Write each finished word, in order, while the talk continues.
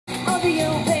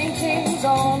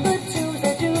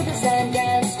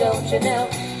you know?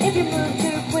 If you move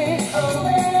too quick, oh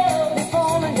well, they're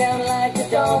falling down like a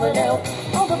domino.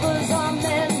 All the birds are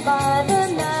men by the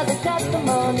night, they got the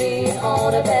money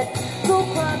on a bet. Go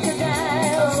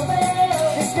crocodiles, oh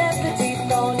well, they snap the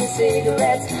teeth on your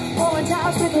cigarettes. Falling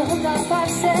towers with a hook on pipe,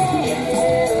 say,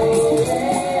 oh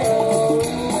well,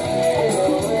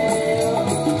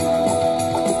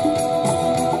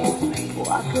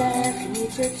 walk like an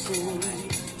Egyptian.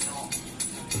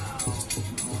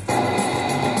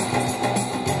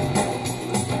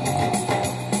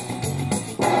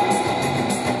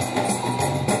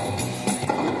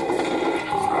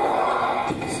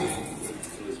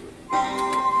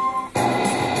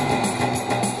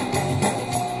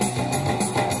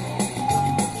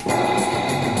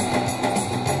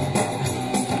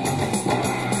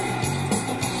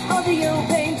 Your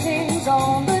paintings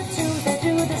on the tubes that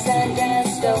do the sand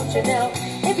dance, don't you know?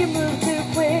 If you move too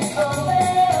quick, oh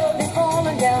well, they're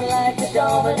falling down like a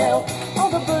domino. All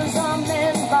the birds are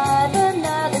men by the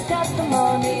night, they got the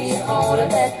money on a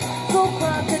bet. Go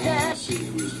crocodile. See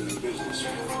who's in the business.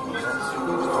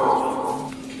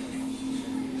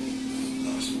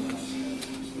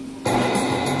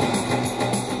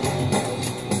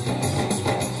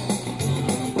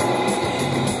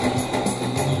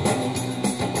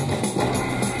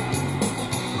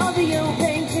 Your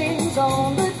paintings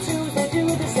on the tubes that do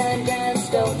the sand dance,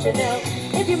 don't you know?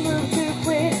 If you move too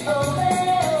quick, oh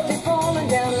well, they're falling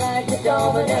down like a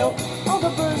domino. All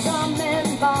the birds are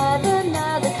men by the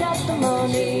night, they got the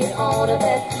money on a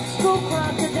bet. Go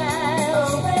crocodile,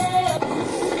 oh well.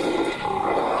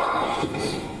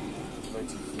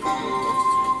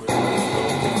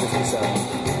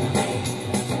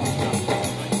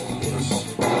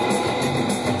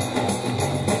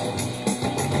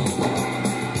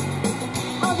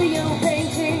 Your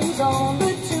paintings on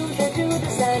the tubes that do the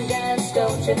sand dance,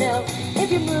 don't you know?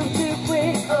 If you move too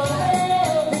quick, oh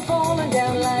well, they're falling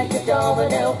down like a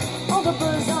domino. All the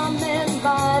birds are men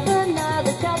by the night,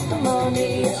 they got the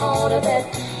money on a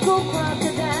bet. Go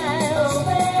crocodile, oh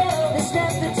well, they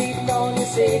snap the teeth on your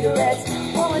cigarettes.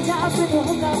 Falling towers with a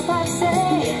hook on pipe,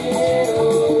 say,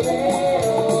 oh,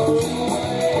 oh,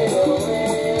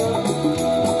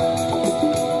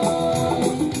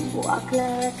 walk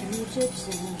like an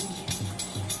Egyptian.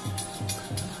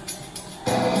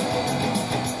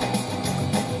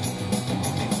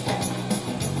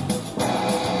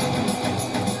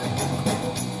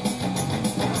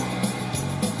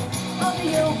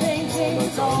 Your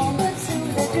paintings on the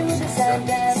tubes that do the sand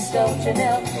dance, don't you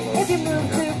know? If you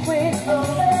move too quick, oh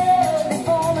well, they're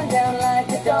falling down like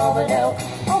a domino.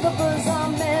 All the birds are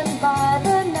men by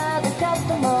the night, they got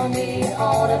the money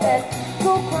on a bet.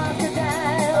 Go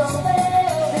crocodile, oh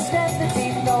well, they snap the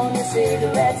teeth on your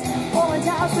cigarettes. Falling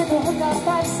towers with a hook on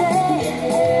pipe,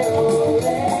 say, oh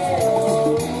well,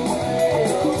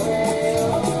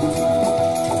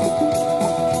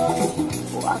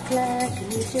 walk like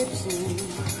an Egyptian.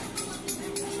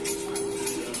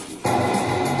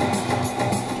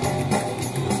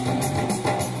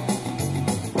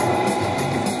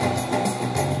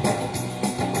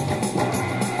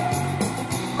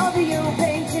 Your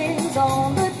paintings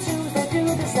on the tubes that do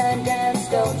the sand dance,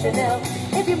 don't you know?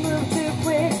 If you move too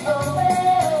quick, oh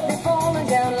well, they're falling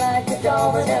down like a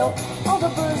domino. All the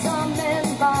birds are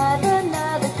men by the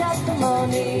night, they got the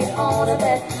money on a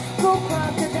bet. Go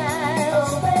crocodile,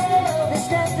 oh well, they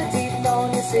snap the teeth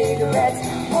on your cigarettes.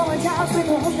 Falling towers with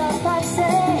a hook on pipe,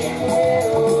 say,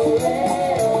 oh well.